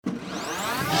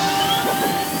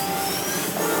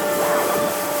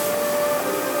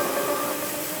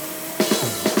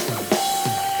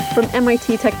From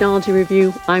MIT Technology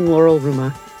Review, I'm Laurel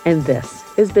Ruma, and this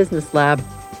is Business Lab,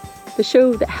 the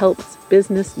show that helps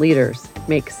business leaders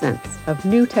make sense of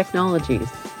new technologies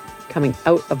coming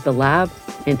out of the lab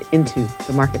and into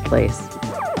the marketplace.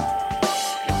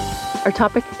 Our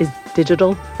topic is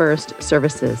digital-first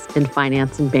services in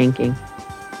finance and banking.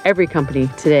 Every company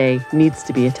today needs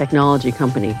to be a technology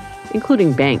company,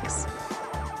 including banks.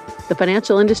 The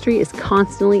financial industry is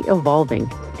constantly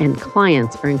evolving, and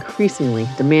clients are increasingly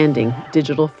demanding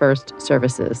digital-first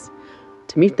services.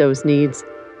 To meet those needs,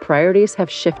 priorities have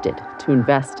shifted to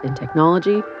invest in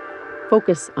technology,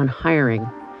 focus on hiring,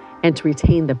 and to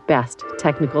retain the best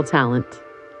technical talent.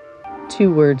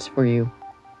 2 words for you: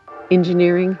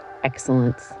 engineering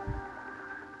excellence.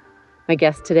 My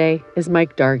guest today is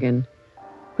Mike Dargan,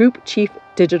 Group Chief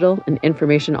Digital and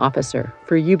Information Officer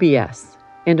for UBS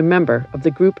and a member of the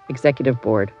Group Executive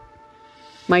Board.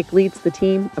 Mike leads the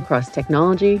team across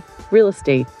technology, real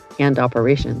estate, and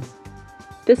operations.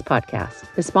 This podcast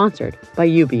is sponsored by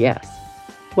UBS.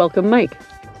 Welcome, Mike.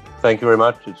 Thank you very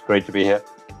much. It's great to be here.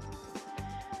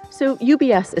 So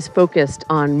UBS is focused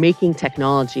on making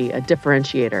technology a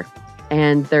differentiator,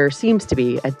 and there seems to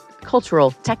be a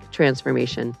cultural tech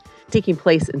transformation taking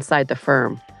place inside the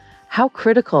firm. How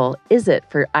critical is it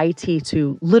for IT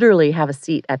to literally have a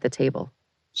seat at the table?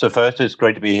 So first, it's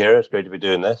great to be here. It's great to be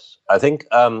doing this. I think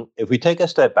if we take a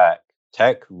step back,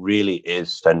 tech really is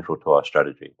central to our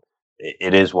strategy.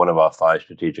 It is one of our 5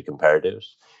 strategic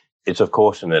imperatives. It's, of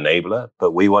course, an enabler,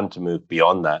 but we want to move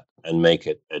beyond that and make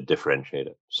it a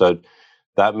differentiator. So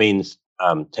that means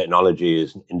technology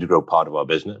is an integral part of our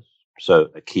business. So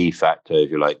a key factor,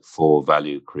 if you like, for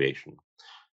value creation.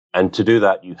 And to do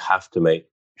that, you have to make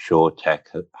sure tech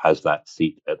has that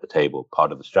seat at the table,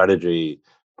 part of the strategy,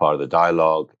 part of the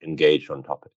dialogue, engaged on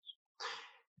topics.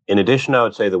 In addition, I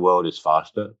would say the world is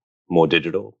faster, more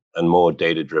digital, and more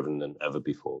data-driven than ever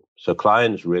before. So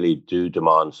clients really do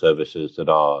demand services that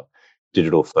are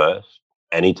digital first,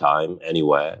 anytime,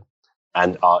 anywhere,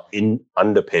 and are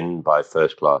underpinned by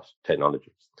first-class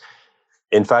technology.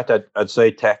 In fact, I'd say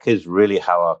tech is really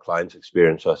how our clients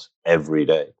experience us every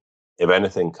day. If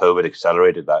anything, COVID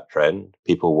accelerated that trend.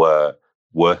 People were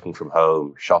working from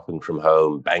home, shopping from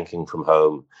home, banking from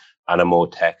home, and are more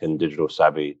tech and digital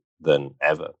savvy than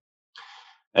ever.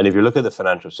 And if you look at the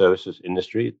financial services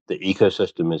industry, the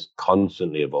ecosystem is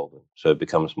constantly evolving. So it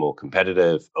becomes more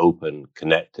competitive, open,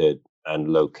 connected,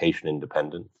 and location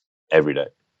independent every day.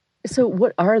 So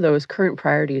what are those current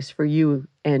priorities for you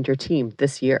and your team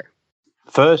this year?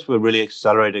 First, we're really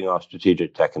accelerating our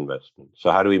strategic tech investment. So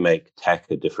how do we make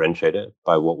tech a differentiator?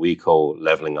 By what we call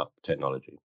leveling up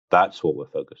technology. That's what we're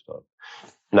focused on.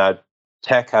 Now,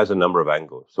 tech has a number of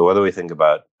angles. So whether we think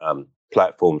about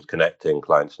platforms connecting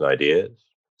clients and ideas,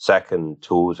 second,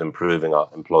 tools improving our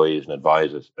employees' and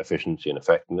advisors' efficiency and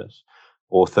effectiveness,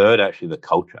 or third, actually the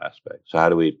culture aspect. So how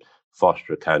do we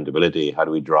foster accountability? How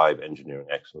do we drive engineering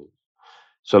excellence?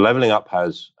 So leveling up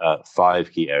has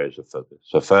 5 key areas of focus.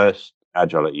 So first,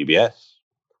 agile at UBS.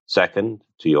 Second,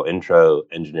 to your intro,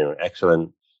 engineering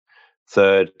excellence.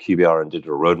 Third, QBR and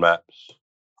digital roadmaps.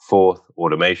 Fourth,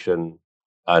 automation.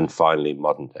 And finally,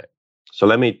 modern tech. So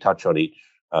let me touch on each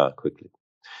quickly.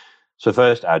 So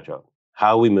first, agile.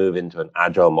 How we move into an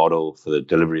agile model for the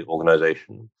delivery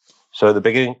organization. So at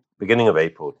the beginning of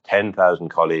April, 10,000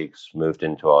 colleagues moved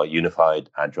into our unified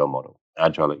agile model,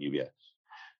 agile at UBS,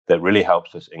 that really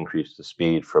helps us increase the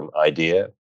speed from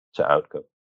idea to outcome.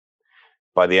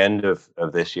 By the end of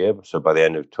this year, so by the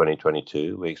end of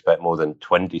 2022, we expect more than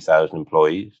 20,000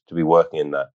 employees to be working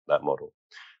in that model.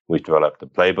 We've developed a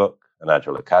playbook, an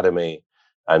Agile Academy,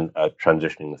 and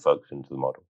transitioning the folks into the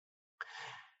model.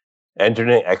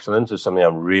 Engineering excellence is something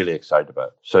I'm really excited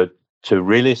about. So to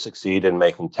really succeed in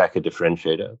making tech a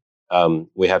differentiator,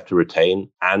 we have to retain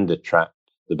and attract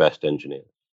the best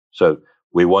engineers. So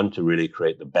we want to really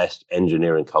create the best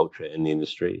engineering culture in the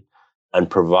industry and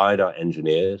provide our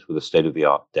engineers with a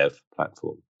state-of-the-art dev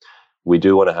platform. We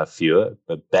do want to have fewer,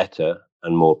 but better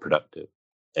and more productive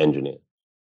engineers.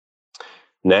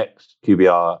 Next,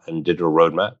 QBR and digital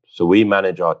roadmap. So we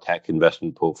manage our tech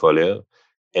investment portfolio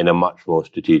in a much more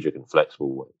strategic and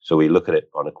flexible way. So we look at it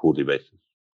on a quarterly basis.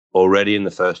 Already in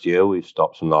the first year, we've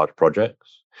stopped some large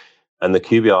projects, and the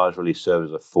QBRs really serve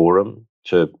as a forum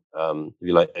to, if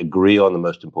you like, agree on the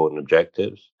most important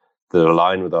objectives that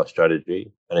align with our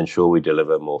strategy and ensure we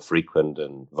deliver more frequent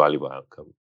and valuable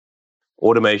outcomes.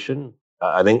 Automation.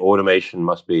 I think automation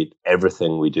must be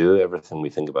everything we do, everything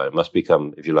we think about. It must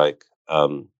become, if you like,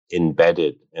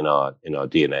 embedded in our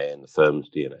DNA and the firm's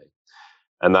DNA.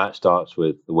 And that starts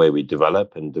with the way we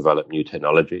develop new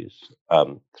technologies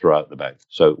throughout the bank.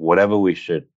 So whatever we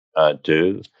should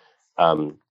do,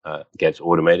 gets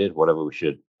automated, whatever we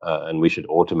should, and we should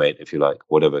automate, if you like,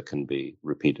 whatever can be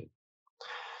repeated.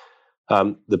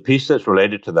 The piece that's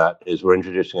related to that is we're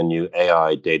introducing a new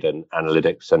AI data and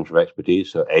analytics center of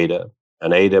expertise, so ADA.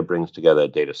 And ADA brings together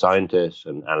data scientists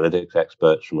and analytics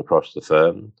experts from across the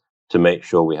firm to make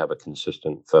sure we have a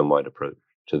consistent firm-wide approach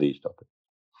to these topics.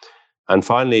 And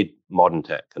finally, modern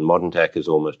tech. And modern tech is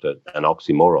almost an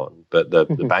oxymoron, but the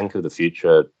bank of the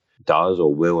future does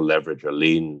or will leverage a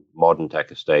lean modern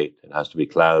tech estate. It has to be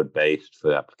cloud-based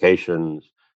for applications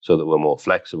so that we're more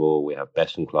flexible. We have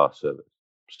best-in-class service.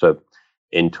 So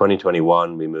in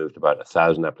 2021, we moved about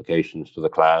 1,000 applications to the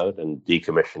cloud and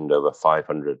decommissioned over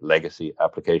 500 legacy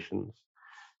applications.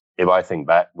 If I think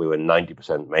back, we were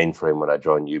 90% mainframe when I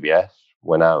joined UBS.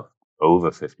 We're now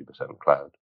over 50%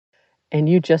 cloud. And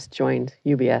you just joined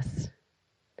UBS.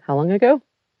 How long ago?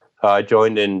 I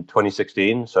joined in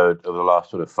 2016. So over the last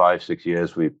sort of 5-6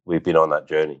 years, we've been on that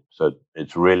journey. So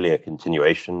it's really a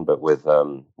continuation, but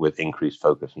with increased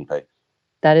focus and pace.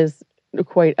 That is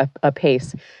quite a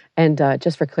pace. And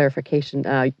just for clarification,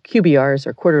 QBRs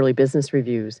are quarterly business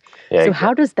reviews. Yeah, so exactly.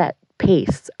 How does that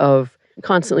pace of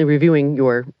constantly reviewing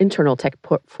your internal tech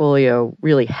portfolio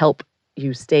really help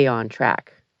you stay on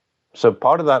track? So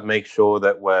part of that makes sure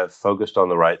that we're focused on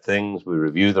the right things. We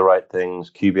review the right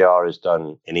things. QBR is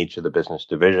done in each of the business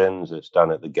divisions. It's done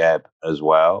at the GEB as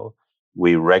well.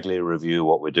 We regularly review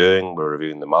what we're doing. We're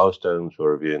reviewing the milestones.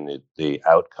 We're reviewing the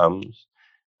outcomes.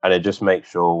 And it just makes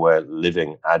sure we're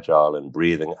living agile and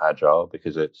breathing agile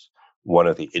because it's one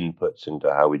of the inputs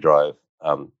into how we drive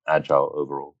agile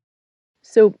overall.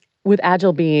 So with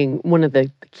agile being one of the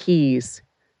keys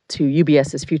to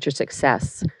UBS's future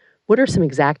success, what are some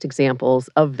exact examples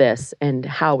of this and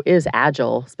how is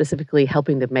agile specifically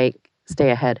helping them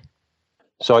stay ahead?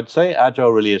 So I'd say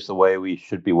agile really is the way we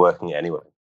should be working anyway.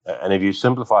 And if you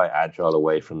simplify agile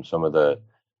away from some of the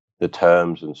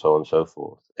terms and so on and so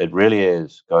forth, it really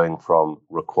is going from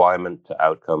requirement to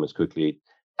outcome as quickly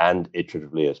and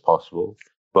iteratively as possible,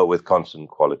 but with constant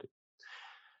quality.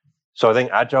 So I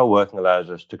think agile working allows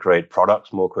us to create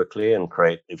products more quickly and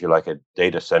create, if you like, a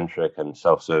data-centric and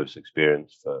self-service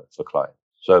experience for clients.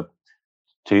 So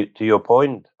to your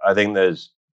point, I think there's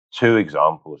 2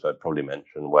 examples I'd probably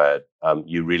mention where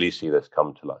you really see this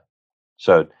come to life.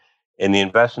 So in the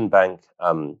investment bank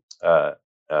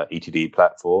ETD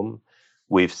platform,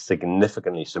 we've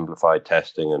significantly simplified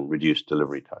testing and reduced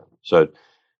delivery time. So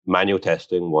manual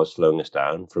testing was slowing us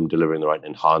down from delivering the right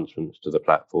enhancements to the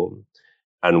platform.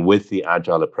 And with the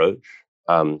agile approach,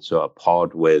 so a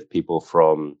pod with people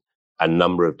from a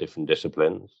number of different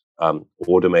disciplines,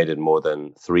 automated more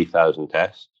than 3,000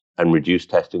 tests and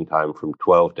reduced testing time from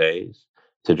 12 days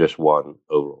to just 1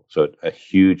 overall. So a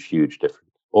huge, huge difference.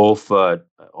 All for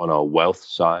on our wealth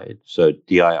side, so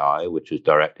DII, which is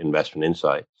direct investment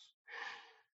insights.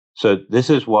 So this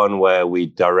is one where we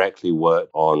directly work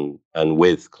on and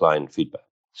with client feedback.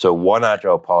 So one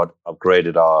agile pod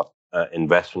upgraded our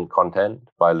investment content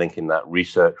by linking that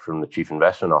research from the chief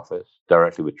investment office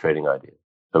directly with trading ideas.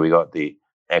 So we got the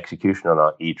execution on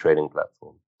our e-trading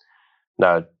platform.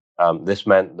 Now, this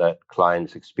meant that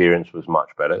clients' experience was much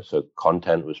better. So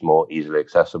content was more easily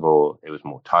accessible. It was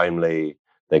more timely.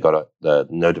 They got the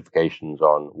notifications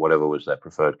on whatever was their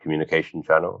preferred communication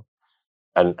channel.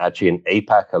 And actually in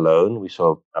APAC alone, we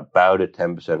saw about a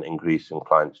 10% increase in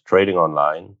clients trading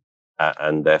online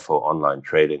and therefore online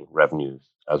trading revenues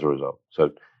as a result.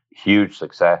 So huge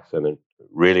success. And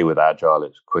really with Agile,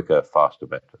 it's quicker, faster,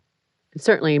 better. It's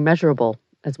certainly measurable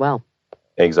as well.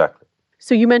 Exactly.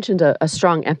 So you mentioned a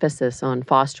strong emphasis on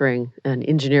fostering an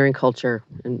engineering culture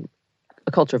and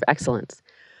a culture of excellence.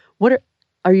 What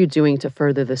are you doing to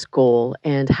further this goal,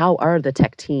 and how are the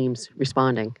tech teams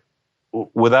responding?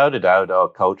 Without a doubt, our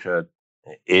culture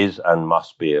is and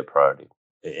must be a priority.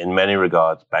 In many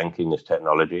regards, banking is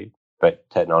technology, but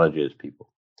technology is people.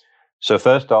 So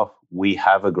first off, we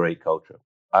have a great culture.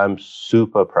 I'm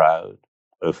super proud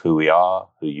of who we are,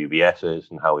 who UBS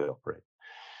is, and how we operate.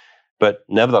 But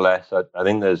nevertheless, I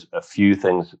think there's a few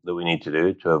things that we need to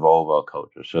do to evolve our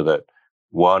culture so that,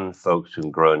 1, folks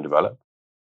can grow and develop.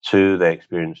 2, they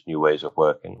experience new ways of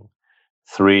working.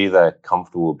 3, they're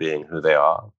comfortable being who they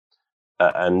are.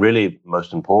 And really,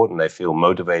 most important, they feel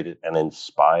motivated and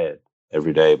inspired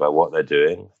every day by what they're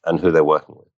doing and who they're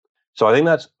working with. So I think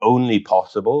that's only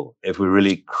possible if we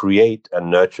really create and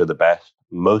nurture the best,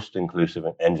 most inclusive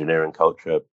engineering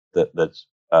culture that's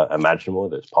imaginable,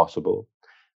 that's possible,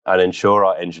 and ensure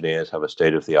our engineers have a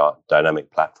state-of-the-art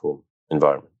dynamic platform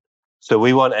environment. So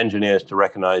we want engineers to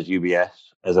recognize UBS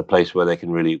as a place where they can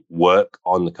really work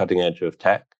on the cutting edge of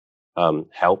tech,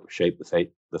 help shape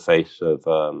the face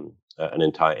of an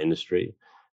entire industry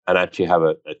and actually have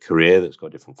a career that's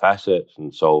got different facets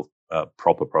and solve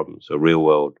proper problems, so real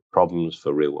world problems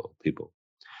for real world people.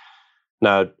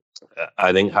 Now,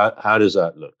 I think how does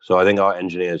that look? So I think our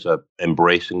engineers are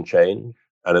embracing change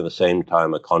and at the same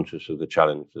time are conscious of the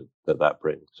challenge that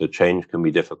brings. So change can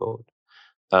be difficult,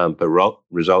 but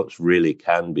results really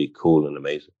can be cool and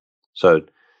amazing. So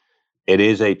it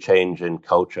is a change in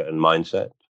culture and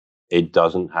mindset. It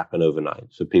doesn't happen overnight.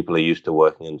 So people are used to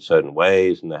working in certain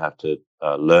ways and they have to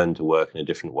learn to work in a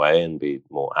different way and be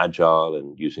more agile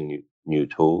and using new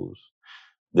tools.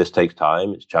 This takes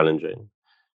time. It's challenging.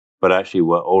 But actually,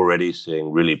 we're already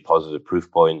seeing really positive proof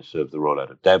points of the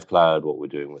rollout of DevCloud, what we're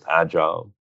doing with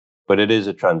Agile. But it is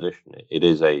a transition. It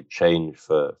is a change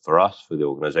for us, for the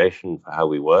organization, for how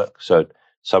we work. So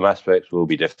some aspects will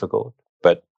be difficult,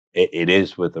 but it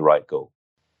is with the right goal.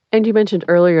 And you mentioned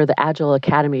earlier the Agile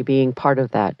Academy being part of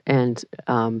that and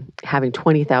having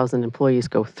 20,000 employees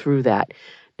go through that.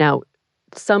 Now,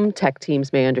 some tech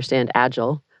teams may understand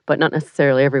Agile, but not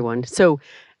necessarily everyone. So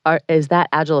is that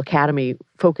Agile Academy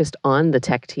focused on the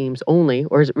tech teams only,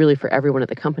 or is it really for everyone at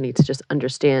the company to just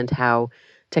understand how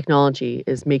technology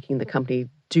is making the company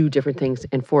do different things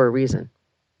and for a reason?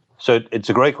 So it's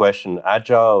a great question.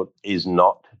 Agile is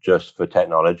not just for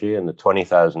technology, and the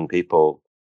 20,000 people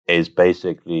is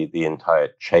basically the entire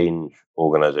change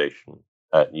organization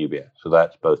at UBS. So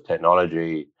that's both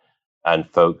technology and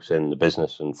folks in the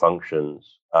business and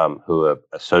functions who are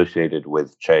associated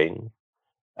with change.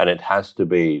 And it has to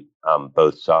be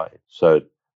both sides. So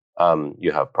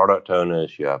you have product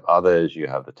owners, you have others, you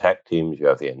have the tech teams, you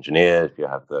have the engineers, you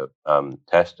have the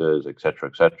testers, et cetera,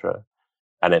 et cetera.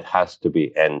 And it has to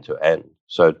be end to end.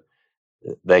 So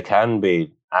they can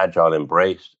be agile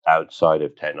embraced outside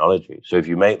of technology. So if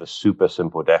you make the super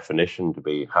simple definition to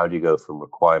be how do you go from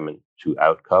requirement to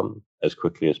outcome as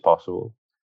quickly as possible,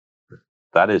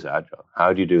 that is agile.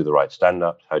 How do you do the right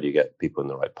stand-ups? How do you get people in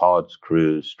the right pods,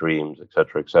 crews, streams, et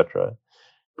cetera, et cetera?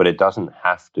 But it doesn't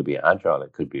have to be agile.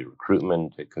 It could be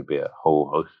recruitment. It could be a whole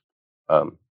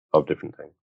host of different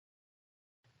things.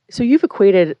 So you've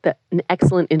equated an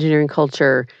excellent engineering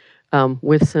culture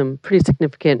with some pretty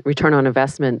significant return on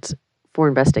investment for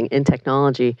investing in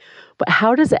technology. But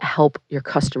how does it help your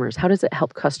customers? How does it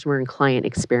help customer and client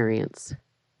experience?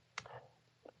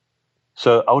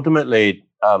 So ultimately,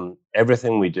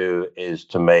 everything we do is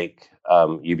to make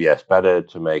UBS better,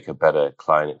 to make a better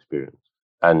client experience.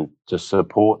 And to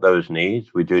support those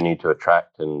needs, we do need to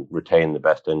attract and retain the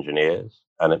best engineers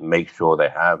and make sure they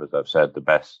have, as I've said, the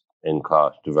best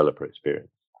in-class developer experience.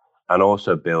 And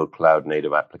also build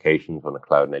cloud-native applications on a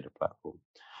cloud-native platform.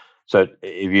 So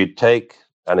if you take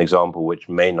an example which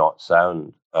may not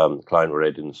sound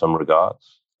client-related in some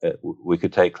regards, we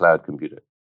could take cloud computing.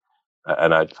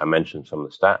 And I mentioned some of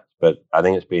the stats, but I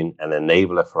think it's been an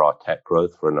enabler for our tech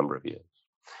growth for a number of years.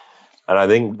 And I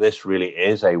think this really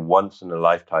is a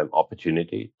once-in-a-lifetime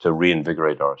opportunity to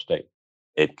reinvigorate our estate.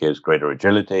 It gives greater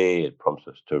agility. It prompts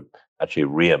us to actually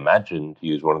reimagine, to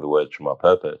use one of the words from our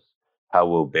purpose, how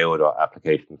we'll build our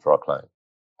applications for our clients.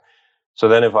 So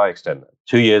then if I extend that,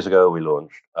 2 years ago, we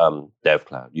launched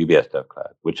DevCloud, UBS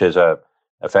DevCloud, which is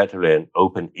effectively an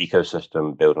open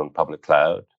ecosystem built on public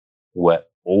cloud, where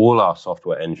all our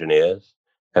software engineers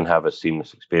can have a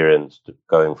seamless experience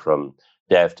going from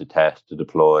dev to test to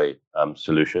deploy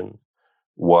solutions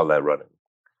while they're running.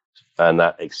 And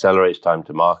that accelerates time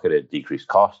to market. It decreases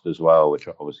cost as well, which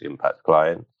obviously impacts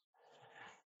clients.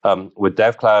 With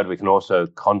DevCloud, we can also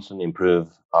constantly improve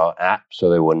our apps so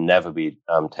they will never be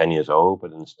 10 years old,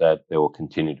 but instead they will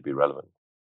continue to be relevant.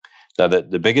 Now,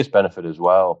 the biggest benefit as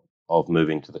well of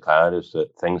moving to the cloud is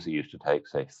that things that used to take,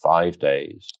 say, 5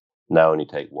 days now only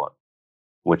take 1,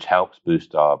 which helps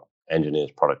boost our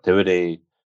engineers' productivity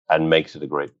and makes it a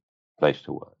great place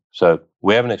to work. So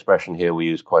we have an expression here we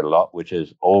use quite a lot, which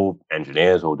is all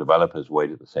engineers, all developers wait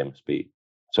at the same speed.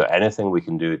 So anything we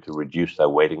can do to reduce their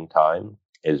waiting time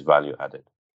is value added.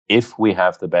 If we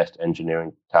have the best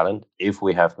engineering talent, if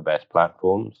we have the best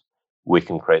platforms, we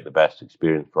can create the best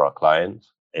experience for our clients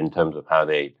in terms of how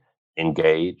they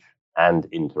engage and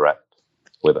interact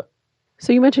with us.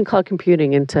 So you mentioned cloud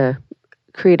computing, and to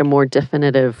create a more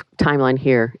definitive timeline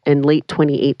here, in late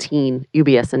 2018,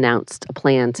 UBS announced a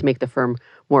plan to make the firm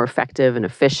more effective and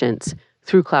efficient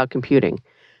through cloud computing.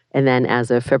 And then as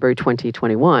of February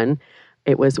 2021,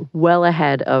 it was well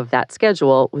ahead of that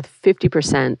schedule, with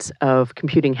 50% of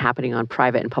computing happening on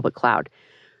private and public cloud.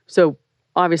 So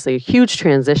obviously a huge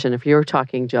transition if you're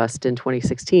talking just in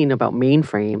 2016 about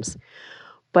mainframes.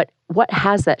 But what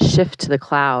has that shift to the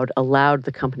cloud allowed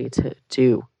the company to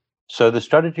do? So the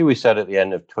strategy we set at the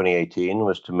end of 2018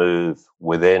 was to move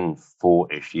within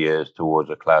 4-ish years towards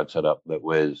a cloud setup that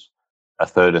was a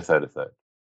third, a third, a third.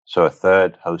 So a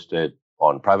third hosted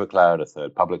on private cloud, a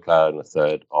third public cloud, and a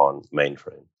third on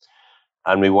mainframe.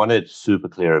 And we wanted super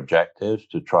clear objectives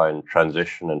to try and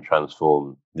transition and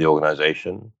transform the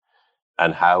organization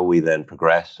and how we then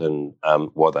progress and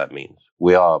what that means.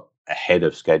 We are ahead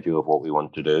of schedule of what we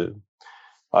want to do.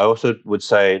 I also would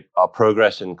say our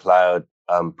progress in cloud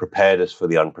prepared us for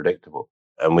the unpredictable.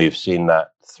 And we've seen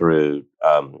that through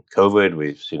COVID.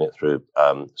 We've seen it through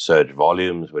surge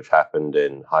volumes, which happened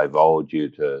in high vol due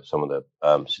to some of the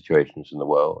situations in the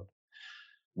world.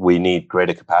 We need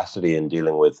greater capacity in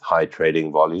dealing with high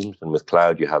trading volumes. And with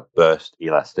cloud, you have burst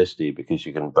elasticity because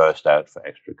you can burst out for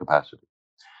extra capacity.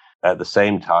 At the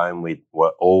same time, we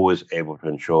were always able to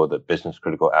ensure that business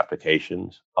critical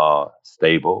applications are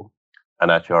stable. And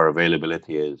actually, our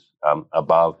availability is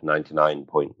above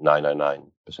 99.999%.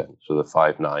 So the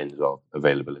 5 nines of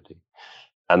availability.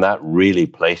 And that really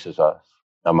places us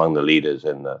among the leaders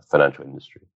in the financial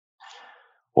industry.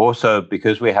 Also,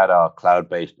 because we had our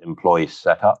cloud-based employee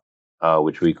setup,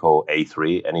 which we call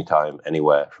A3, anytime,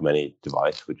 anywhere from any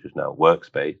device, which is now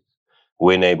Workspace,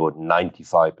 we enabled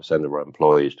 95% of our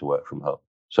employees to work from home.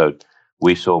 So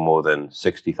we saw more than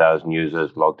 60,000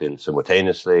 users logged in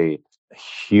simultaneously, a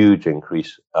huge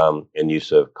increase in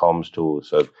use of comms tools,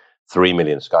 so 3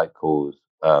 million Skype calls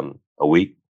a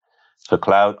week. So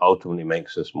cloud ultimately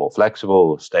makes us more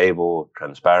flexible, stable,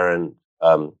 transparent.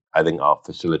 I think our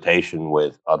facilitation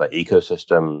with other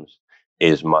ecosystems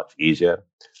is much easier.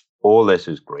 All this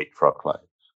is great for our clients.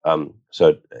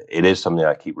 So it is something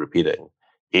I keep repeating.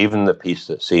 Even the piece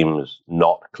that seems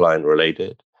not client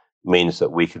related means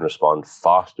that we can respond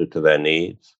faster to their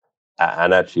needs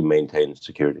and actually maintain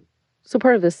security. So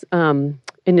part of this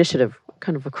initiative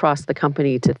kind of across the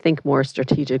company to think more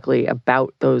strategically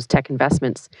about those tech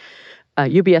investments,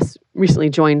 UBS recently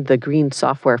joined the Green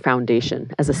Software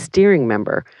Foundation as a steering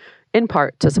member, in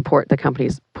part to support the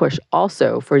company's push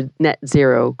also for net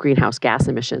zero greenhouse gas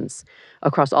emissions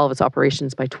across all of its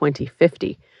operations by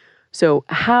 2050. So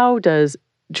how does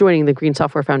joining the Green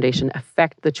Software Foundation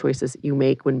affect the choices you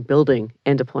make when building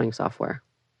and deploying software?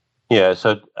 Yeah,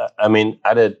 so I mean,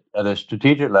 at a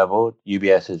strategic level,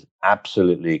 UBS is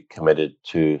absolutely committed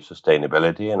to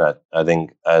sustainability, and I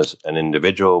think as an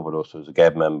individual, but also as a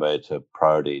GEB member, it's a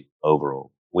priority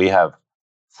overall. We have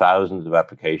thousands of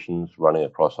applications running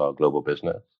across our global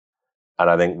business, and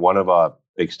I think one of our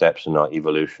big steps in our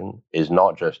evolution is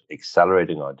not just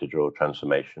accelerating our digital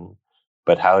transformation,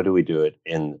 but how do we do it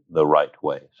in the right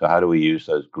way? So how do we use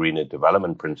those greener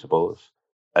development principles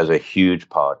as a huge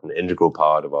part, an integral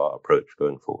part of our approach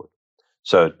going forward?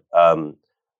 So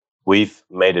we've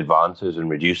made advances in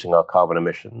reducing our carbon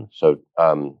emissions. So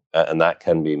and that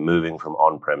can be moving from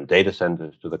on-prem data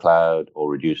centers to the cloud, or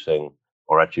reducing,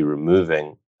 or actually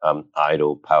removing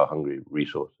idle, power-hungry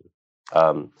resources.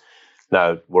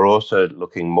 Now we're also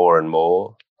looking more and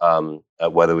more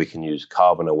at whether we can use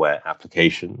carbon-aware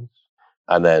applications,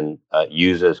 and then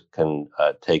users can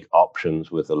take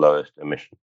options with the lowest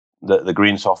emission. The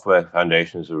Green Software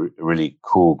Foundation is a really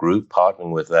cool group.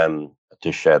 Partnering with them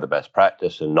to share the best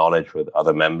practice and knowledge with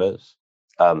other members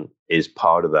is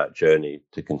part of that journey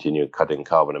to continue cutting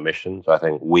carbon emissions. I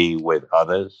think we, with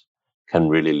others, can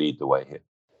really lead the way here.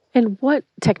 And what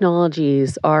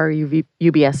technologies are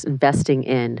UBS investing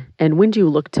in? And when do you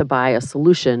look to buy a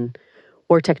solution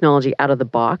or technology out of the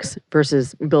box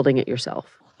versus building it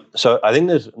yourself? So I think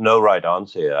there's no right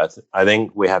answer here. I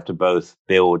think we have to both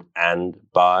build and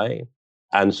buy.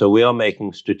 And so we are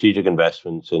making strategic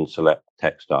investments in select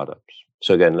tech startups.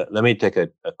 So again, let me take a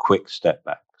quick step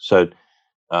back. So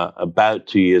about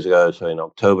 2 years ago, so in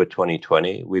October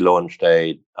 2020, we launched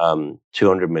a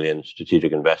 200 million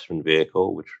strategic investment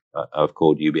vehicle, which I've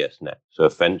called UBS Net. So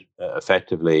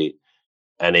effectively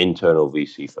an internal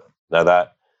VC firm. Now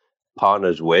that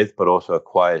partners with, but also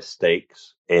acquires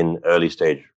stakes in early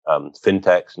stage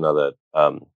fintechs and other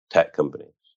tech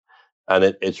companies. And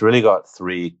it's really got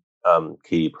 3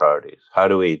 key priorities. How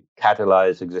do we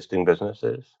catalyze existing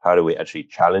businesses? How do we actually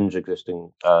challenge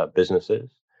existing businesses?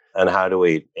 And how do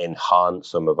we enhance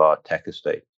some of our tech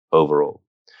estate overall?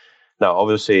 Now,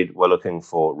 obviously, we're looking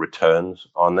for returns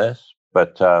on this,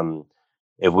 but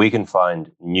if we can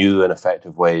find new and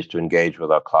effective ways to engage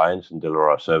with our clients and deliver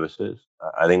our services,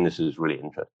 I think this is really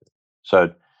interesting.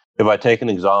 So if I take an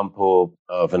example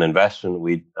of an investment,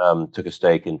 we took a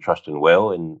stake in Trust and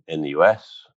Will in the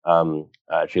US.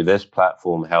 Actually, this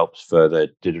platform helps further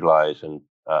digitalize and,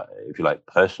 if you like,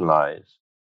 personalize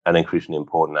an increasingly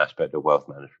important aspect of wealth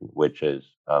management, which is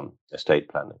estate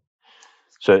planning.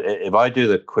 So if I do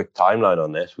the quick timeline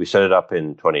on this, we set it up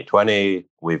in 2020.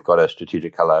 We've got a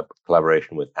strategic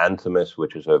collaboration with Anthemis,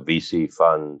 which is a VC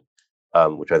fund,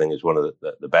 which I think is one of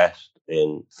the best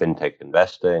in fintech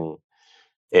investing.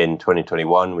 In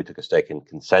 2021, we took a stake in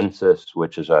Consensus,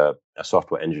 which is a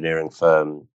software engineering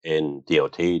firm in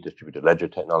DLT, distributed ledger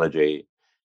technology.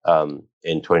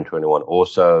 In 2021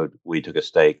 also, we took a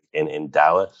stake in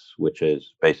Dallas, which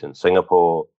is based in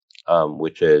Singapore,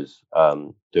 which is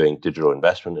doing digital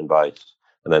investment advice.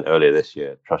 And then earlier this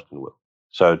year, Trust and Will.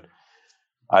 So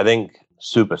I think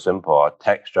super simple. Our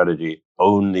tech strategy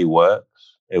only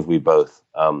works if we both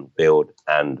build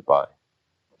and buy.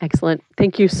 Excellent.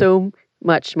 Thank you so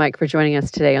much, Mike, for joining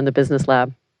us today on the Business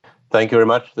Lab. Thank you very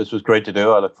much. This was great to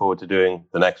do. I look forward to doing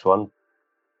the next one.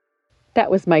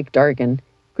 That was Mike Dargan,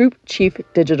 Group Chief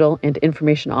Digital and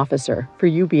Information Officer for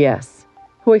UBS,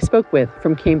 who I spoke with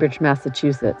from Cambridge,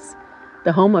 Massachusetts,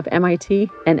 the home of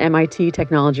MIT and MIT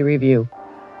Technology Review,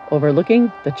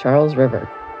 overlooking the Charles River.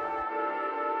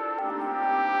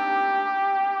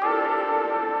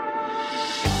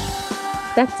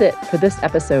 That's it for this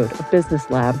episode of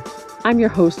Business Lab. I'm your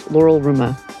host, Laurel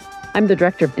Ruma. I'm the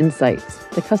Director of Insights,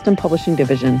 the custom publishing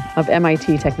division of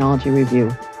MIT Technology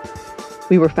Review.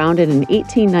 We were founded in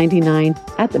 1899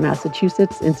 at the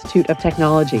Massachusetts Institute of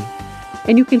Technology,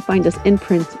 and you can find us in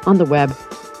print on the web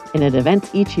and at events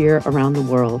each year around the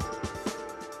world.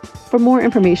 For more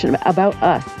information about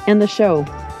us and the show,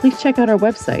 please check out our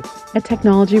website at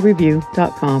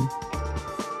technologyreview.com.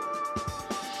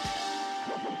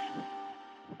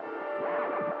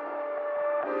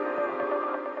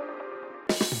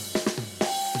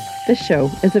 This show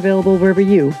is available wherever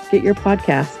you get your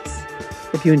podcasts.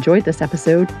 If you enjoyed this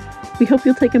episode, we hope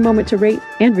you'll take a moment to rate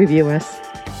and review us.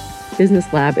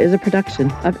 Business Lab is a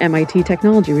production of MIT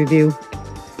Technology Review.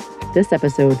 This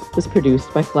episode was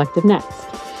produced by Collective Next.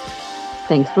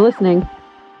 Thanks for listening.